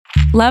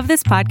Love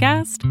this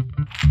podcast?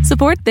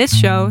 Support this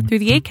show through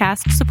the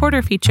Acast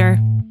supporter feature.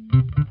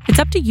 It's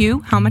up to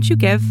you how much you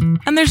give,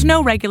 and there's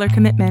no regular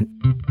commitment.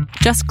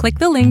 Just click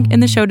the link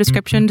in the show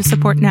description to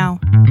support now.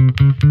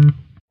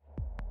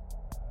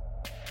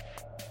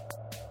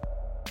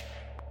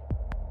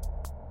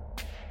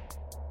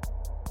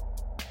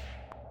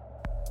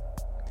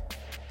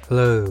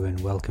 Hello and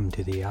welcome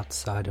to the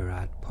Outsider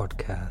Art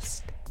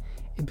Podcast,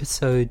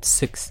 Episode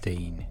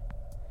 16,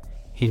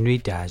 Henry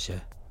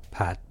Darger,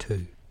 Part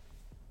 2.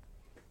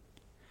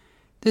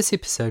 This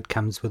episode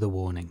comes with a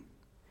warning.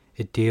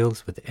 It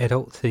deals with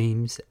adult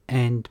themes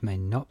and may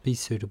not be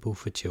suitable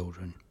for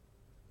children.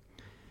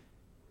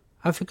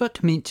 I forgot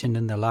to mention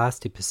in the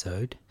last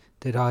episode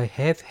that I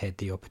have had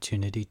the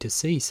opportunity to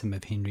see some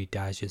of Henry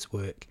Darger's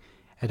work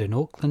at an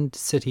Auckland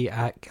City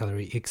Art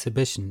Gallery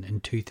exhibition in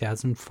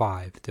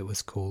 2005 that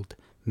was called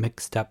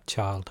Mixed Up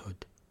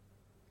Childhood.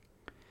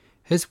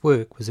 His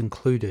work was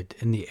included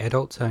in the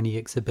adults-only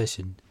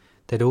exhibition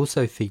that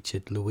also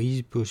featured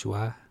Louise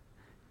Bourgeois,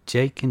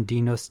 Jake and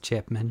Dinos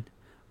Chapman,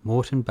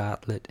 Morton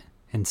Bartlett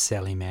and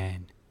Sally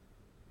Mann.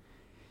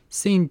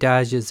 Seeing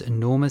Darger's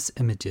enormous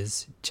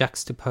images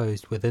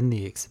juxtaposed within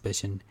the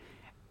exhibition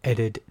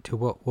added to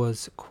what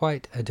was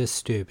quite a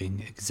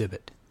disturbing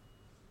exhibit.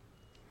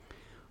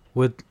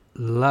 Would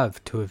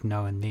love to have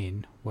known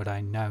then what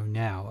I know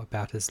now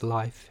about his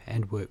life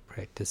and work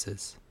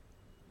practices.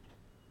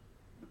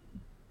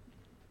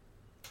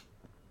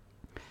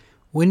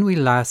 When we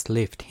last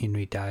left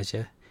Henry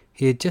Darger,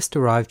 he had just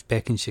arrived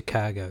back in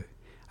Chicago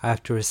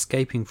after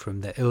escaping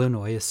from the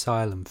Illinois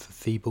Asylum for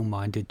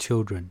Feeble-Minded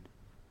Children.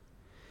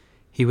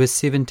 He was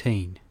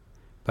 17.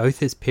 Both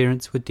his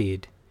parents were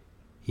dead.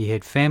 He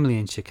had family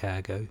in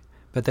Chicago,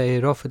 but they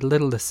had offered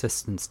little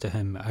assistance to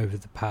him over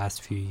the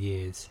past few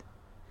years.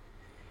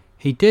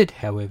 He did,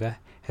 however,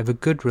 have a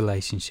good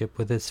relationship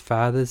with his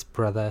father's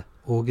brother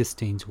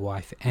Augustine's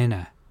wife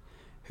Anna,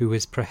 who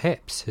was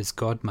perhaps his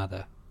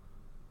godmother.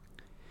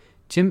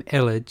 Jim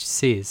Elledge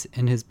says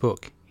in his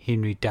book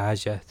Henry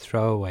Darger,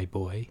 Throwaway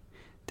Boy,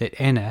 that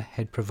Anna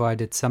had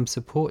provided some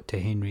support to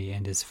Henry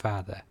and his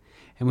father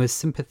and was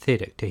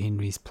sympathetic to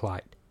Henry's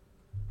plight.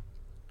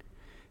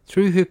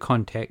 Through her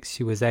contacts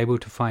she was able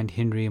to find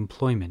Henry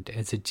employment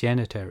as a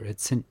janitor at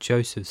St.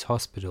 Joseph's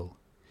Hospital,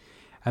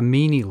 a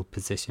menial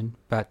position,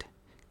 but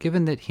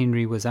given that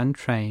Henry was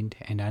untrained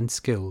and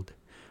unskilled,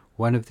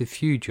 one of the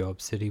few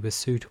jobs that he was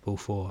suitable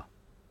for.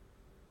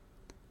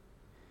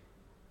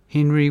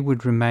 Henry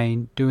would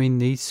remain doing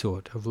these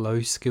sort of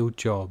low-skilled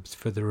jobs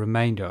for the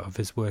remainder of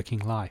his working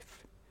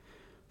life,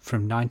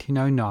 from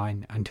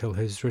 1909 until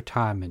his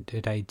retirement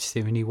at age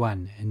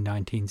 71 in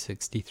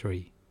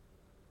 1963.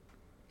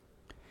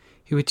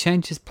 He would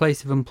change his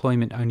place of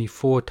employment only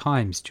 4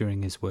 times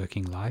during his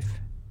working life.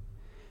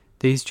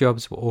 These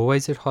jobs were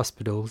always at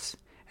hospitals,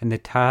 and the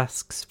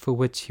tasks for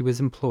which he was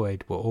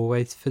employed were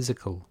always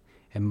physical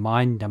and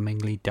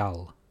mind-numbingly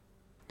dull.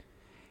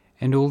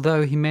 And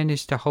although he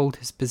managed to hold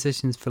his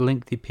positions for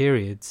lengthy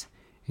periods,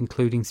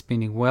 including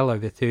spending well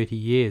over 30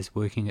 years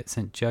working at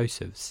St.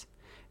 Joseph's,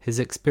 his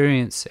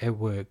experience at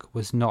work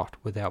was not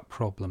without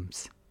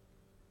problems.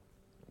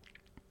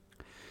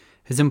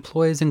 His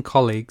employers and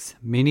colleagues,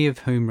 many of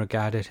whom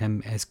regarded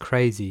him as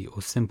crazy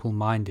or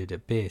simple-minded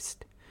at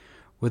best,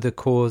 were the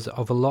cause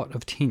of a lot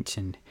of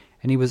tension,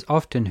 and he was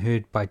often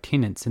heard by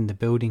tenants in the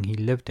building he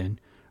lived in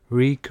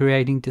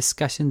recreating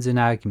discussions and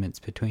arguments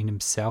between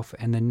himself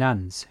and the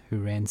nuns who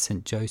ran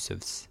St.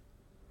 Joseph's.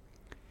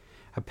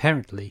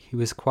 Apparently he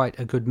was quite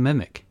a good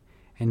mimic,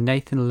 and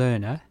Nathan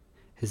Lerner,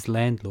 his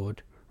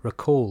landlord,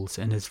 recalls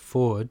in his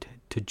foreword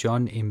to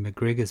John M.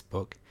 McGregor's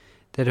book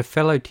that a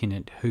fellow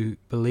tenant who,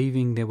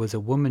 believing there was a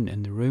woman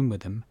in the room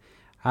with him,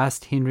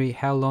 asked Henry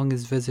how long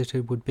his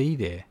visitor would be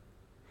there.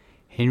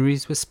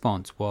 Henry's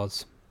response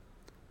was,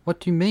 "What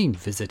do you mean,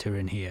 visitor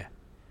in here?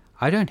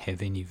 I don't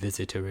have any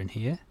visitor in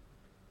here."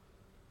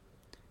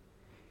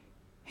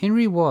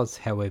 Henry was,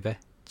 however,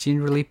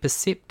 generally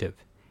perceptive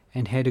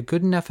and had a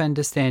good enough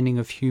understanding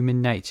of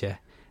human nature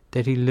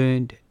that he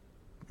learned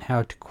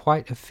how to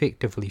quite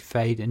effectively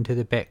fade into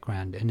the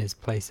background in his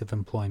place of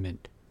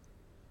employment.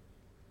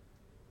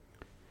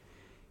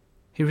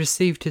 He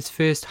received his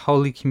first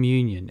Holy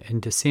Communion in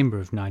December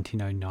of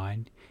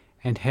 1909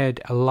 and had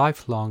a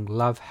lifelong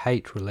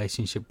love-hate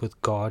relationship with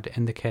God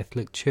and the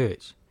Catholic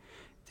Church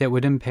that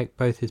would impact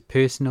both his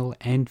personal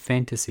and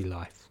fantasy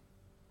life.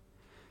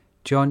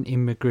 John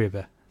M.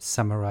 McGregor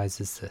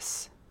summarizes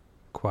this,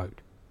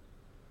 quote,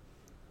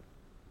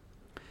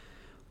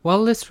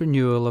 "While this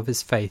renewal of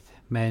his faith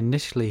may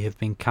initially have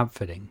been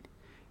comforting,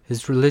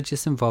 his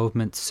religious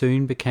involvement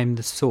soon became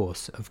the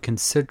source of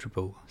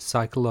considerable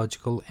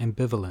psychological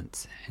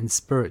ambivalence and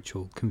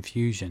spiritual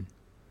confusion."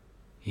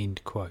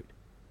 End quote.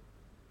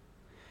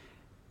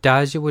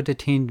 Darger would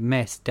attend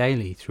Mass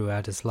daily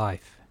throughout his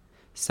life,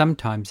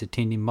 sometimes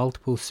attending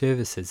multiple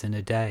services in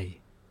a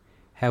day.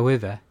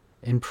 However,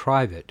 in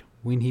private,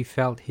 when he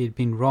felt he had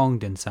been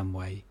wronged in some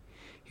way,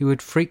 he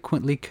would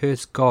frequently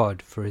curse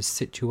God for his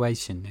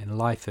situation and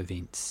life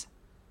events.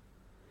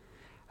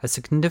 A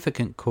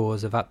significant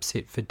cause of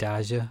upset for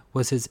Daja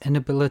was his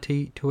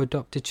inability to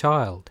adopt a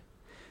child,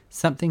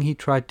 something he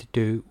tried to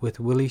do with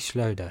Willy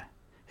Schloeder,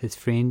 his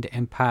friend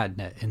and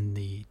partner in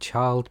the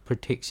Child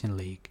Protection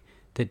League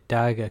that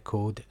Daja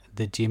called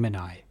the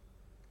Gemini.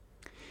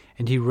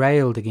 And he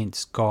railed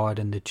against God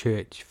and the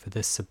Church for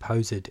this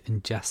supposed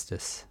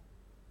injustice.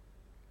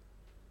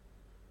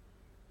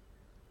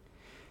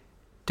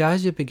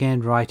 Daja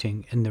began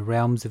writing in the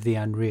realms of the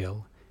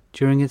unreal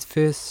during his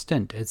first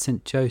stint at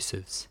St.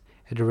 Joseph's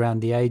at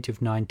around the age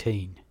of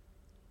 19.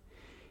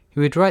 He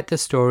would write the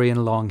story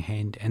in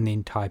longhand and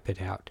then type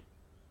it out.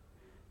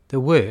 The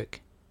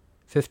work,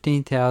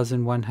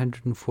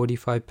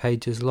 15,145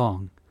 pages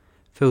long,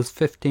 fills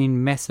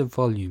 15 massive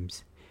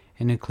volumes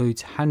and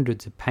includes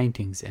hundreds of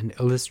paintings and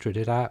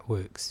illustrated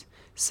artworks,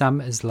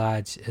 some as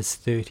large as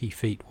 30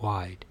 feet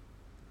wide.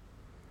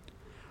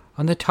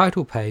 On the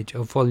title page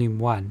of Volume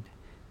 1,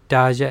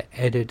 Daja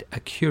added a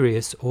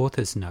curious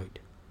author's note.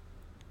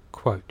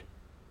 Quote,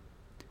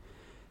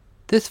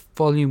 "This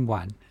Volume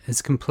 1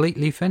 is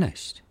completely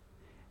finished,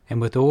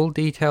 and with all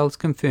details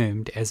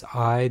confirmed as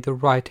I, the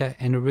writer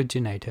and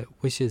originator,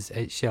 wishes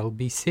it shall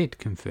be said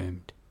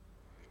confirmed.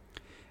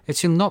 It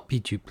shall not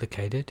be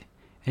duplicated,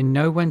 and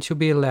no one shall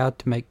be allowed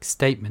to make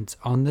statements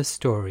on this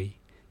story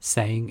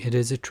saying it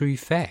is a true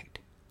fact,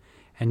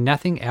 and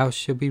nothing else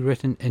shall be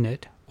written in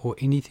it or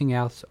anything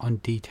else on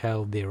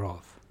detail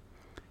thereof.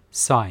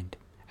 Signed,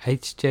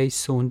 H.J.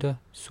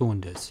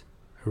 Saunders,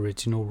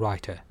 original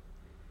writer."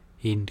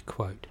 End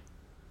quote.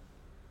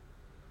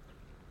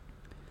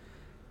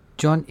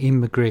 John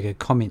M. McGregor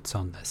comments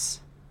on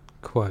this.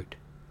 Quote,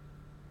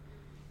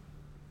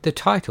 "The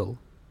title,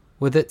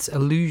 with its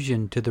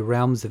allusion to the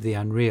realms of the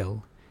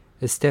unreal,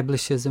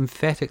 establishes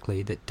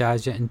emphatically that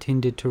Daja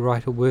intended to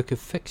write a work of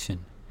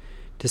fiction,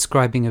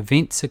 describing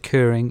events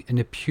occurring in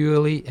a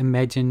purely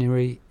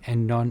imaginary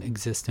and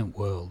non-existent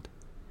world.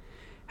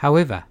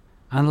 However,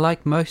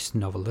 unlike most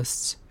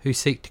novelists who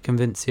seek to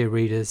convince their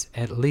readers,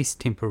 at least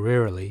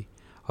temporarily,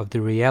 of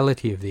the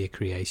reality of their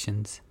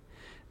creations,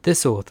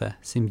 this author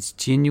seems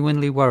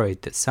genuinely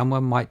worried that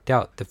someone might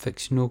doubt the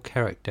fictional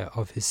character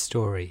of his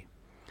story,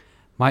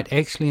 might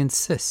actually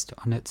insist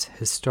on its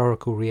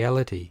historical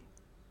reality.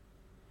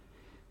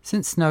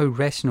 Since no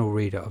rational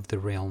reader of the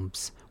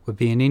realms would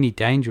be in any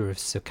danger of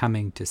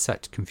succumbing to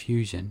such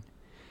confusion,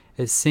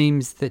 it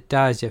seems that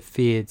Daja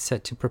feared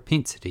such a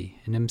propensity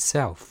in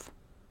himself."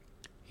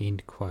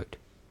 End quote.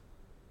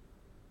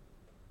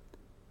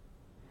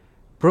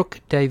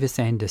 Brooke Davis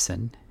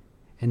Anderson,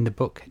 in the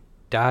book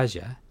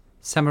Daja,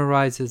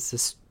 summarizes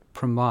the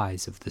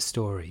premise of the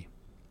story.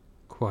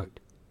 Quote,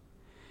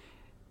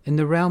 "In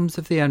the realms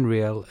of the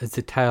unreal is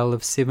the tale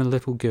of 7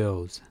 little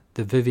girls,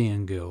 the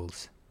Vivian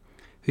girls,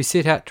 who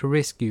set out to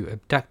rescue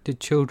abducted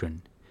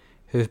children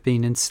who have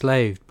been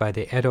enslaved by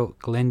the adult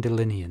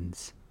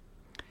Glandolinians.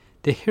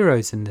 The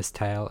heroes in this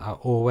tale are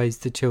always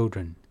the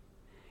children,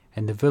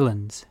 and the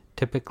villains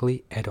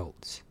typically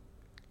adults."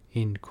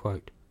 End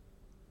quote.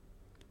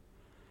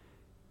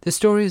 The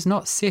story is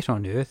not set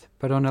on Earth,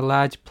 but on a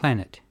large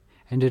planet,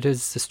 and it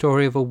is the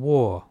story of a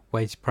war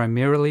waged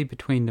primarily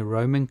between the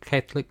Roman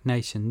Catholic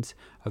nations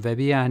of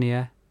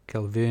Abiania,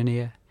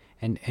 Calvernia,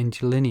 and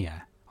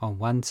Angelinia on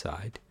one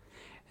side,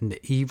 and the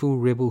evil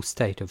rebel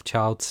state of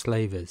child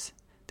slavers,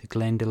 the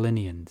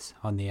Glandolinians,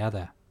 on the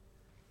other.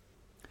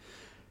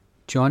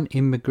 John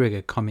M.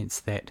 McGregor comments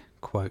that,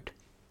 quote,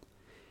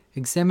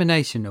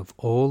 "Examination of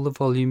all the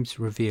volumes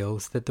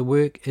reveals that the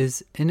work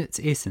is in its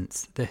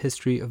essence the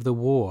history of the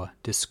war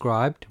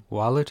described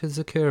while it is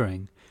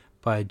occurring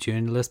by a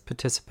journalist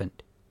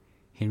participant,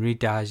 Henry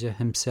Daja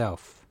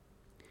himself."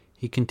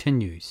 He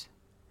continues,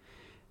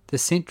 "The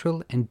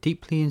central and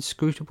deeply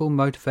inscrutable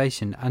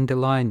motivation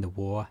underlying the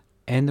war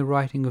and the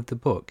writing of the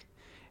book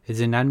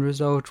is an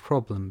unresolved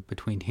problem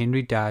between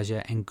Henry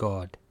Daja and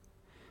God,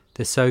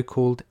 the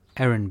so-called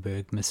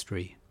Arenberg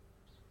mystery.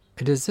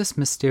 It is this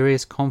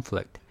mysterious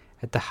conflict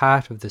at the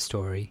heart of the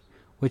story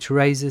which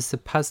raises the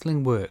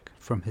puzzling work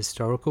from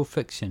historical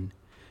fiction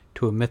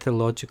to a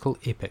mythological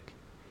epic,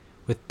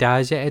 with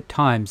Daja at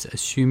times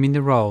assuming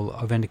the role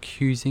of an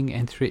accusing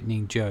and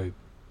threatening Job."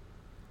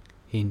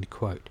 End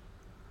quote.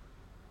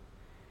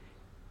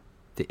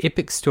 The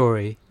epic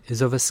story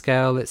is of a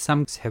scale that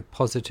some have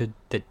posited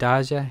that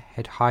Daja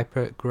had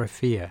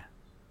hypergraphia,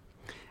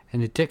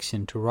 an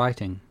addiction to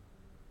writing,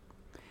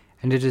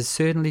 and it is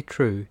certainly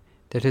true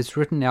that his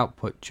written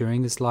output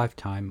during his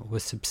lifetime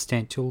was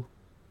substantial,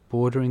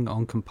 bordering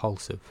on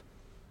compulsive.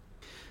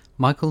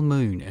 Michael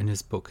Moon, in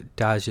his book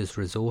Daja's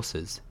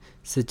Resources,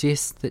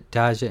 suggests that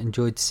Daja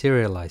enjoyed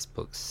serialized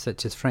books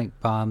such as Frank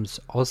Baum's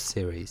Oz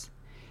series,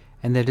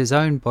 and that his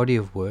own body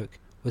of work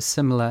was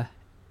similar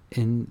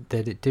in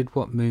that it did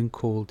what Moon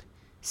called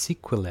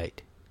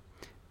sequelate,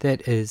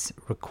 that is,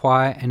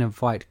 require and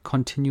invite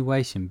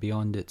continuation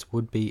beyond its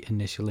would-be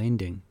initial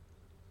ending.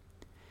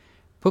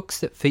 Books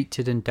that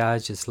featured in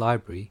Daja's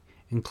library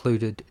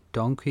included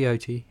Don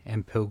Quixote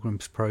and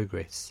Pilgrim's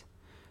Progress.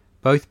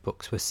 Both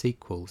books were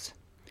sequels,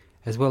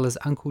 as well as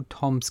Uncle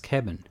Tom's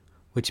Cabin,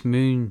 which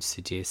Moon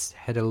suggests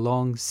had a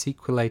long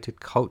sequelated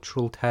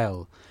cultural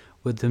tale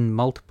within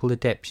multiple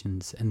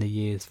adaptations in the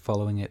years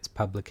following its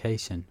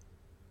publication.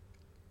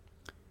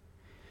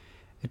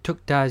 It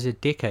took Daja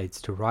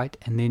decades to write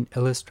and then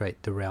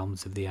illustrate the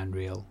realms of the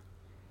unreal,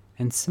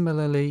 and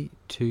similarly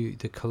to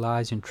the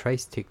collage and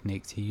trace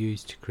techniques he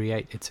used to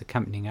create its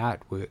accompanying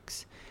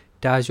artworks,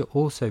 Daja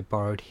also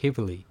borrowed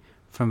heavily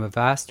from a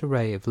vast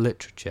array of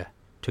literature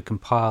to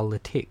compile the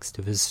text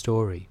of his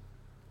story.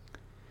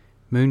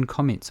 Moon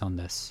comments on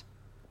this,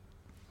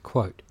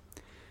 quote,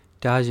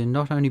 Daja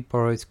not only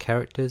borrows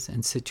characters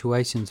and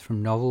situations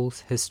from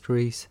novels,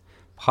 histories,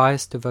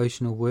 pious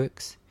devotional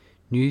works,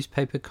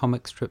 newspaper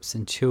comic strips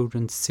and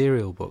children's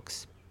serial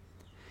books,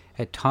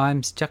 at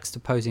times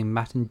juxtaposing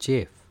Mutt and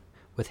Jeff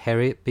with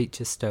Harriet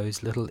Beecher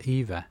Stowe's Little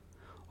Eva,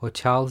 or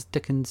Charles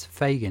Dickens'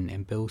 Fagin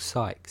and Bill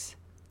Sikes.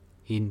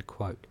 End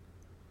quote.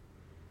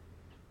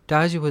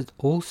 Daja would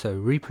also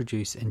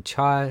reproduce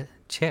entire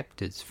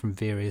chapters from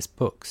various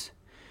books,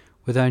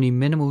 with only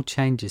minimal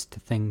changes to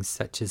things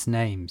such as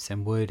names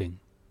and wording.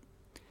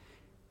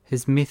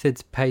 His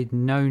methods paid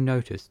no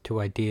notice to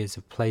ideas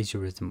of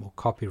plagiarism or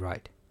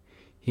copyright.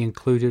 He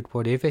included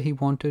whatever he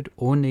wanted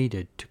or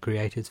needed to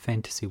create his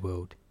fantasy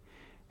world,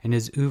 and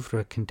his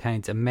oeuvre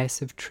contains a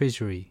massive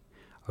treasury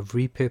of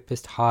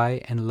repurposed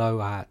high and low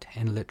art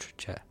and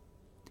literature.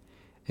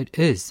 It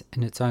is,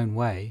 in its own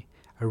way,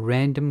 a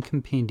random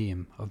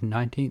compendium of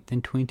 19th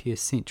and 20th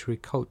century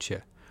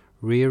culture,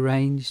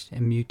 rearranged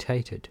and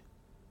mutated.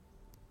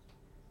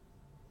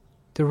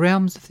 The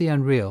realms of the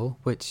unreal,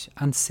 which,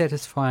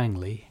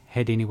 unsatisfyingly,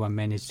 had anyone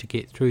managed to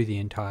get through the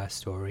entire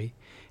story,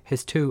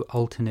 has two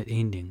alternate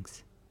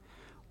endings.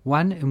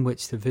 One in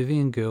which the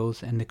Vivian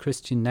girls and the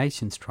Christian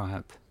nations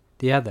triumph,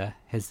 the other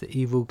has the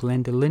evil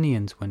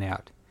Glandolinians win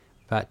out,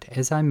 but,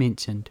 as I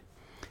mentioned,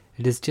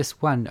 it is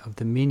just one of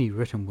the many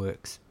written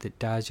works that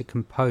Daja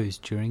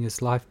composed during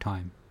his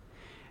lifetime,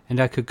 and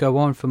I could go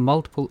on for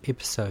multiple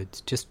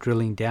episodes just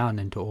drilling down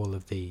into all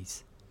of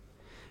these.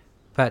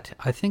 But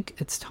I think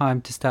it's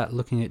time to start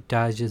looking at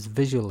Daja's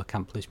visual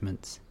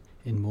accomplishments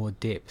in more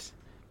depth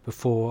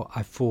before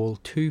I fall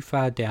too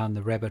far down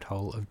the rabbit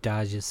hole of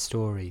Daja's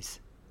stories.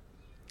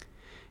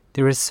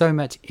 There is so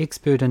much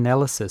expert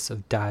analysis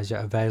of Daja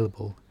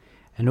available,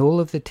 and all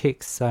of the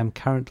texts I am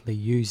currently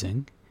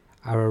using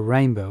are a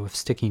rainbow of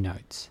sticky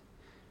notes.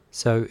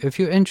 So if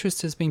your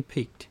interest has been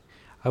piqued,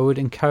 I would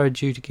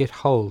encourage you to get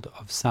hold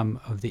of some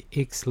of the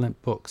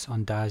excellent books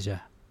on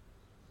Daja.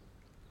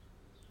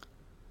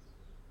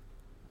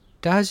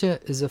 Daja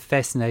is a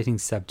fascinating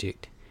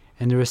subject,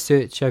 and the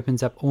research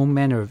opens up all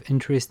manner of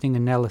interesting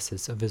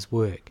analysis of his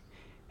work,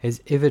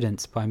 as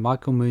evidenced by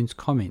Michael Moon's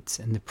comments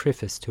in the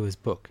preface to his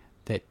book,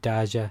 that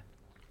Daja,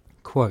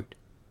 quote,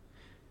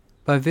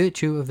 by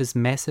virtue of his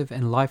massive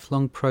and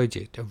lifelong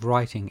project of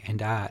writing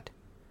and art,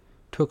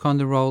 took on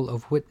the role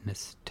of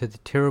witness to the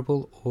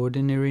terrible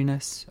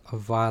ordinariness of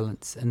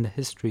violence in the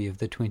history of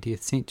the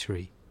 20th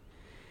century,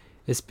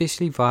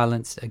 especially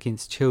violence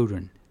against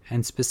children,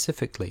 and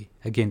specifically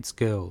against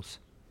girls.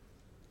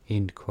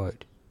 End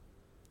quote.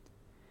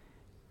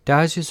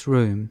 Daja's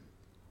room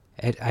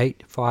at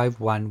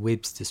 851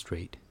 Webster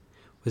Street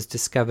was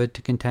discovered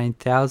to contain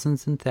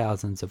thousands and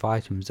thousands of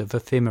items of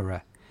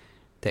ephemera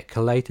that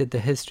collated the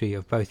history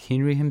of both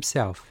Henry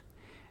himself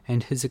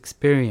and his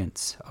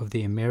experience of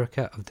the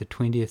America of the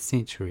 20th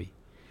century,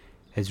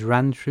 as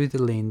run through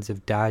the lens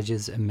of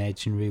Daja's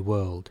imaginary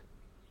world.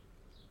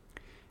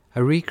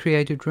 A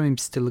recreated room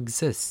still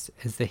exists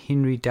as the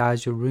Henry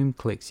Daja Room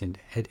Collection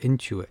at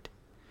Intuit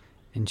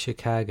in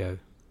Chicago,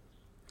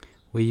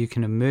 where you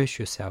can immerse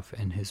yourself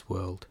in his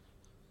world.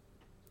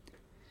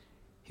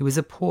 He was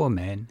a poor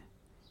man,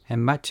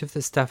 and much of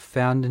the stuff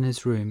found in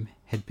his room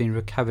had been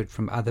recovered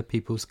from other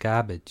people's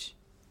garbage.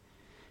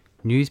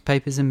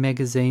 Newspapers and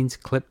magazines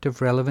clipped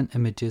of relevant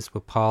images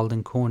were piled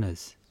in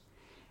corners,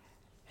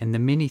 and the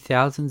many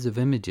thousands of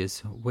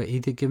images were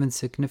either given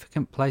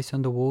significant place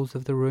on the walls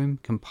of the room,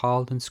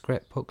 compiled in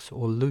scrapbooks,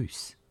 or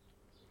loose.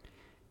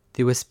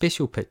 There were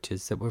special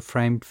pictures that were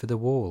framed for the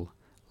wall,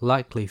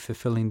 likely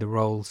fulfilling the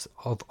roles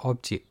of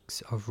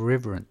objects of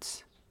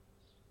reverence.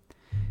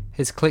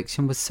 His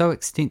collection was so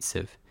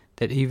extensive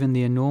that even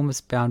the enormous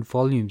bound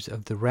volumes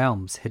of the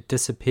Realms had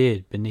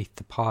disappeared beneath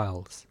the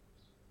piles.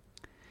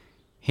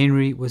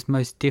 Henry was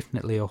most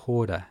definitely a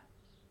hoarder,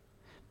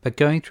 but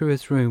going through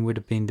his room would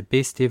have been the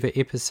best ever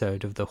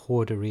episode of the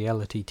Hoarder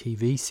reality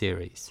TV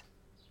series.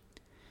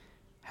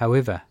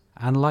 However,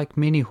 unlike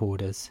many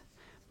hoarders,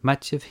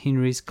 much of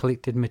Henry's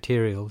collected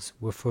materials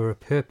were for a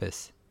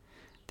purpose,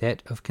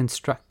 that of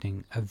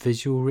constructing a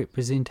visual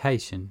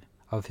representation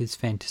of his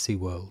fantasy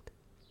world.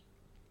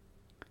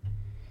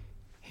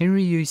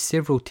 Henry used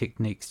several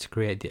techniques to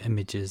create the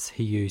images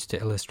he used to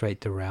illustrate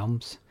the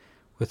realms,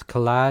 with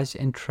collage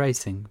and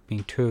tracing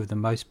being two of the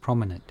most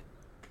prominent.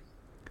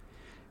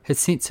 His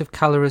sense of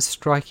colour is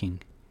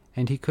striking,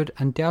 and he could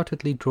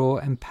undoubtedly draw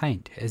and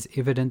paint, as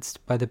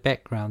evidenced by the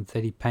backgrounds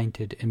that he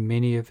painted in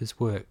many of his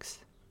works.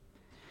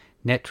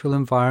 Natural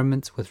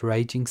environments with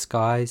raging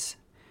skies,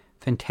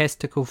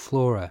 fantastical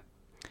flora,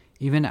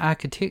 Even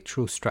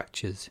architectural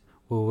structures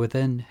were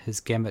within his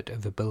gamut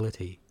of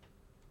ability.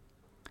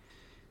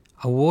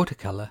 A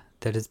watercolour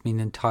that has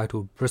been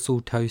entitled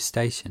Bristletoe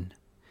Station,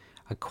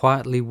 a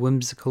quietly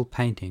whimsical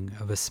painting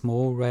of a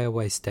small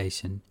railway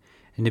station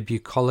in a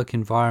bucolic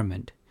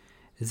environment,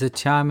 is a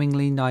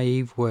charmingly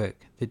naive work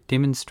that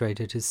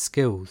demonstrated his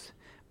skills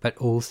but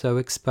also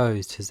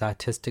exposed his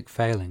artistic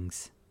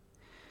failings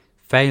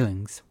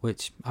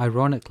which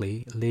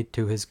ironically led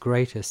to his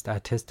greatest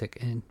artistic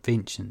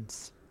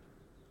inventions.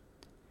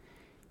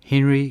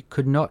 Henry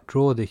could not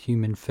draw the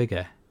human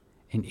figure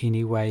in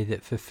any way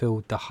that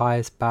fulfilled the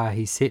highest bar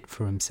he set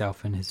for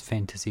himself in his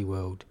fantasy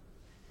world,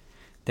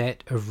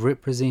 that of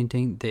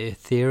representing the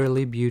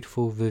ethereally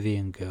beautiful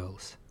Vivian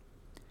girls.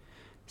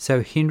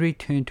 So Henry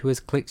turned to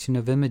his collection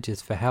of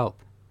images for help,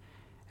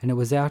 and it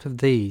was out of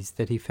these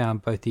that he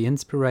found both the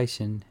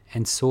inspiration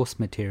and source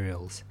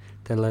materials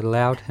that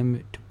allowed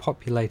him to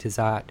populate his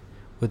art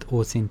with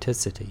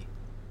authenticity.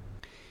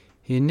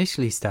 He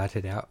initially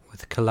started out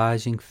with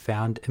collaging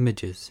found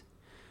images,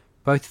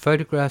 both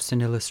photographs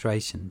and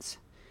illustrations,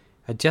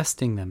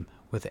 adjusting them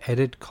with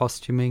added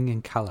costuming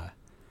and colour,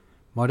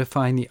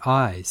 modifying the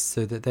eyes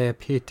so that they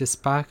appeared to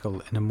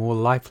sparkle in a more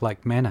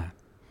lifelike manner,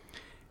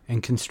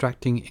 and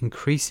constructing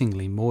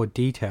increasingly more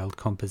detailed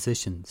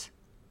compositions.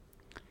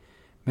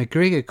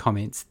 MacGregor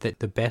comments that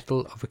the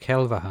Battle of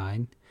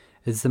Kelvehine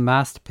is the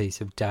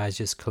masterpiece of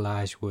Dage's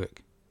collage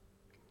work.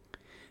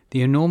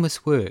 The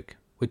enormous work,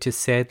 which is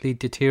sadly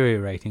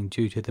deteriorating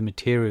due to the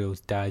materials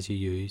Dage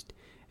used,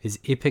 is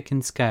epic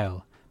in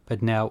scale,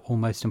 but now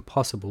almost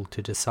impossible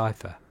to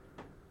decipher.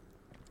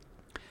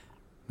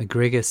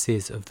 MacGregor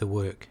says of the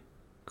work,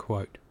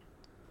 quote,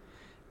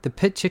 "The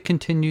picture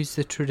continues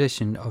the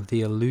tradition of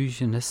the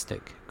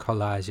illusionistic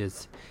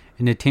collages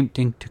in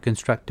attempting to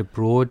construct a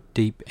broad,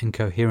 deep, and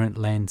coherent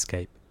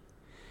landscape.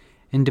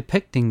 In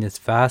depicting this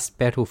vast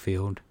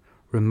battlefield,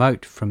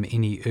 remote from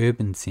any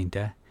urban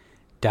centre,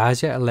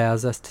 Dage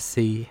allows us to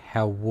see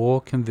how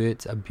war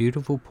converts a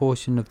beautiful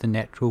portion of the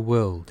natural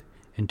world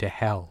into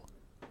hell."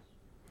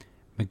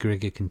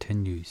 MacGregor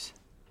continues,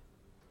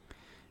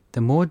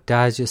 "The more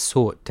Dage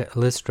sought to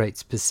illustrate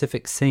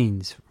specific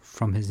scenes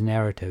from his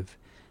narrative,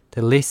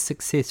 the less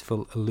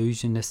successful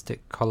illusionistic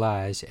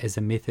collage as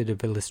a method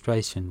of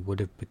illustration would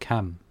have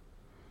become.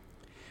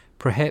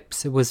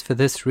 Perhaps it was for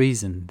this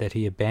reason that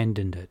he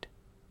abandoned it.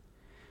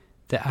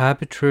 The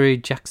arbitrary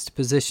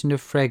juxtaposition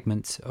of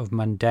fragments of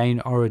mundane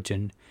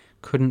origin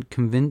couldn't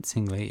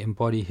convincingly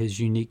embody his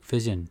unique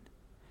vision.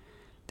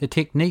 The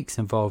techniques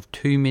involved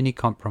too many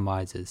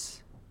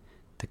compromises.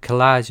 The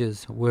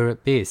collages were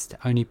at best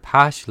only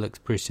partial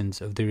expressions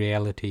of the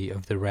reality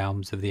of the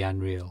realms of the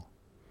unreal.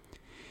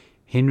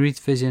 Henry's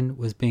vision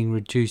was being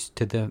reduced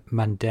to the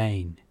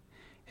mundane.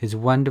 His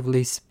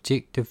wonderfully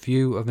subjective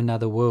view of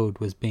another world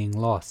was being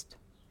lost.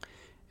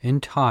 In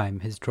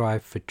time, his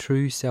drive for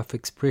true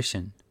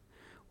self-expression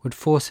would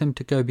force him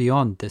to go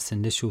beyond this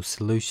initial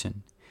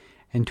solution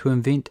and to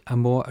invent a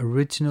more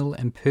original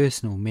and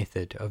personal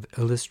method of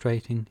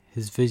illustrating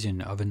his vision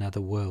of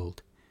another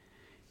world."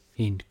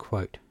 End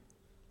quote.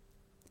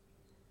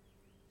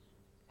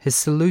 His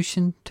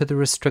solution to the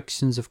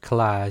restrictions of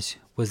collage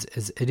was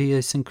as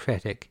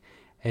idiosyncratic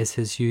as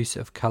his use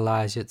of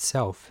collage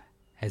itself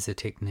as a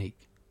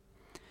technique.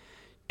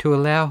 To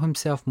allow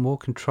himself more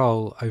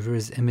control over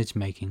his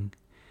image-making,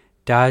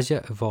 Dage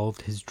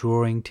evolved his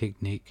drawing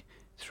technique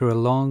through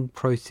a long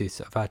process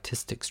of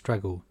artistic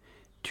struggle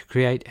to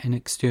create an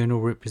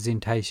external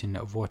representation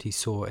of what he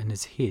saw in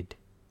his head,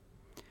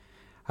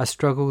 a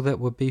struggle that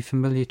would be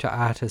familiar to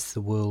artists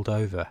the world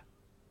over.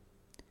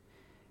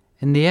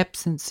 In the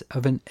absence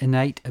of an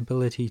innate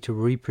ability to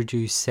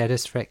reproduce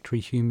satisfactory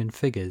human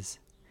figures,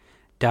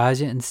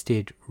 Dage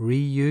instead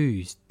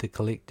reused the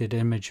collected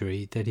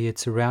imagery that he had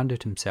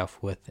surrounded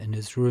himself with in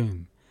his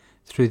room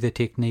through the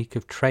technique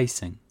of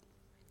tracing.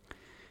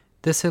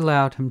 This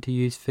allowed him to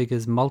use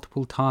figures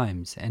multiple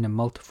times and in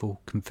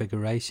multiple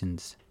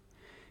configurations,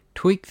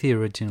 tweak the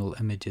original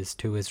images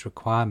to his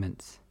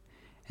requirements,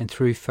 and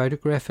through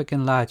photographic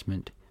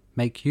enlargement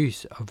make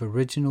use of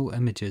original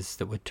images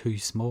that were too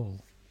small.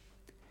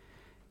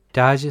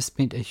 Dage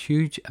spent a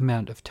huge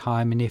amount of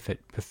time and effort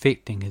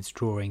perfecting his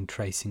drawing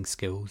tracing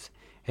skills,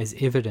 as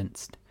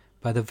evidenced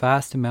by the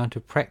vast amount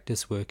of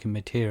practice work and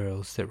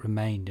materials that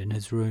remained in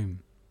his room.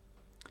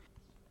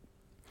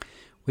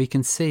 We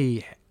can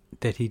see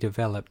that he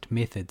developed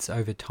methods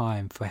over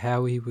time for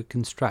how he would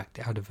construct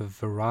out of a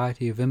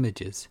variety of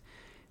images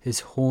his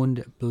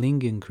horned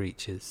Blenheim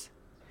creatures,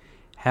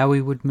 how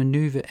he would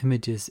maneuver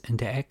images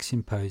into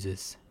action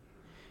poses,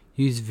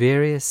 use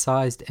various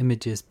sized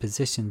images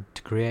positioned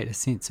to create a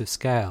sense of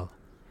scale,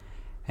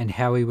 and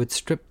how he would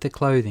strip the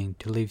clothing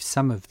to leave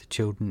some of the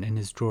children in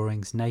his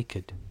drawings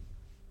naked.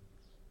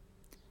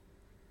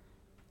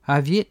 I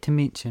have yet to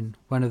mention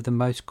one of the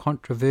most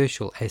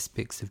controversial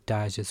aspects of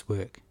Dage's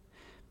work,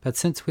 but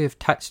since we have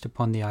touched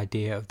upon the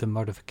idea of the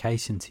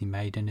modifications he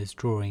made in his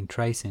drawing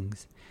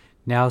tracings,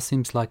 now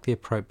seems like the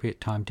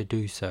appropriate time to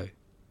do so.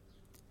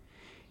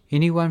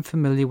 Anyone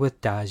familiar with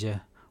Dage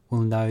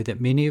will know that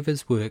many of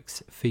his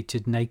works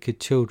featured naked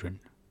children,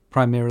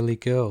 primarily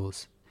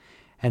girls,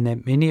 and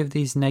that many of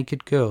these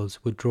naked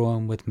girls were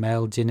drawn with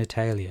male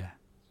genitalia.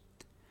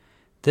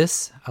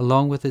 This,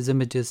 along with his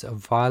images of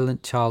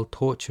violent child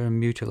torture and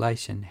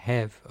mutilation,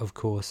 have, of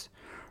course,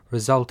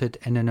 resulted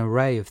in an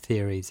array of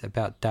theories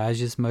about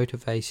Daja's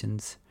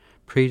motivations,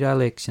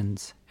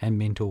 predilections, and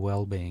mental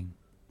well-being.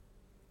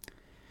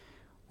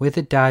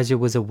 Whether Daja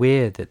was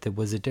aware that there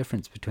was a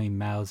difference between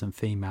males and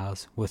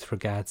females with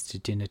regards to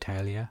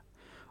genitalia,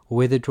 or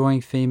whether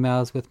drawing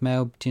females with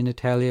male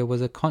genitalia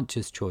was a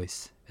conscious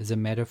choice, is a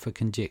matter for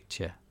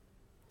conjecture.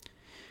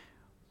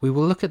 We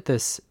will look at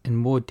this in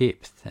more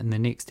depth in the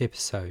next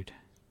episode,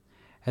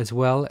 as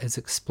well as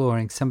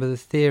exploring some of the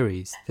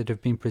theories that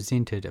have been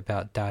presented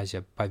about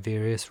Daja by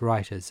various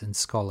writers and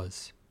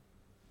scholars.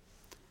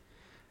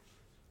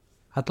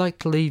 I'd like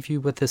to leave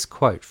you with this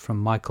quote from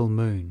Michael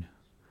Moon,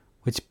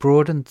 which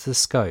broadens the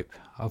scope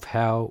of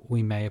how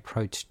we may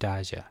approach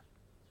Daja.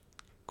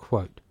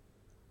 Quote,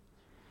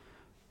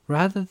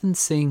 "Rather than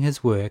seeing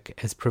his work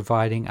as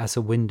providing us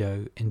a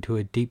window into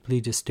a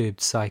deeply disturbed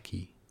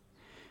psyche,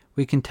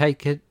 we can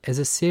take it as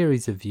a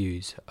series of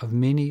views of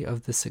many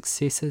of the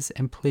successes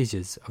and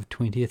pleasures of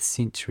 20th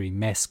century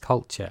mass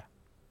culture,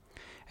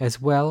 as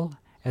well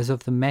as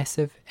of the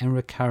massive and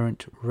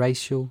recurrent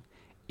racial,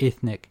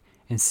 ethnic,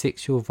 and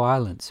sexual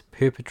violence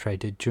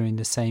perpetrated during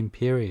the same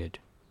period.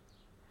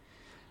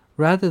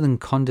 Rather than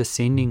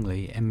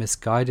condescendingly and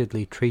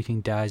misguidedly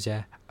treating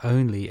Daja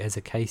only as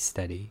a case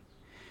study,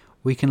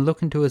 we can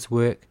look into his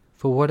work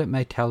for what it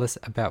may tell us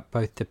about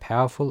both the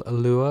powerful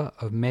allure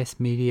of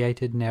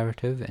mass-mediated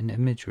narrative and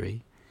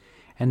imagery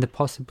and the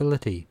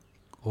possibility,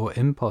 or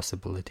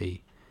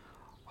impossibility,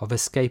 of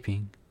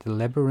escaping the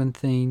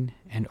labyrinthine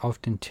and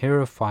often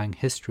terrifying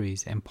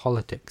histories and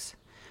politics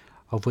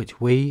of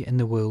which we in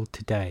the world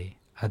today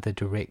are the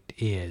direct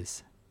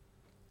heirs."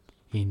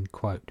 End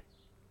quote.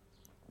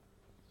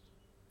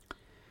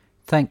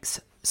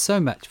 Thanks so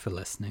much for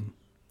listening,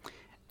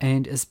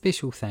 and a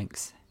special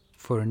thanks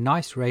for a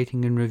nice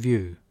rating and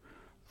review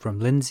from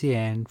Lindsay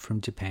Ann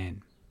from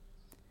Japan.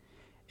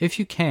 If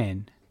you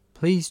can,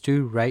 please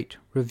do rate,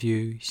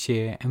 review,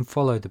 share and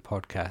follow the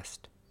podcast.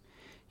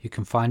 You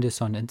can find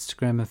us on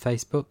Instagram and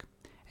Facebook,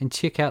 and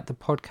check out the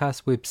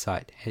podcast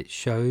website at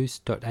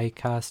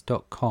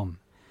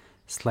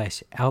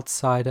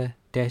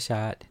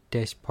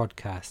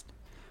shows.acast.com/outsider-art-podcast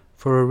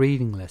for a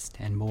reading list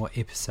and more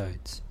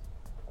episodes.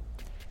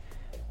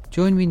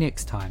 Join me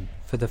next time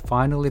for the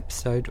final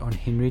episode on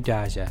Henry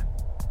Daja,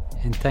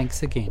 and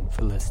thanks again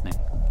for listening.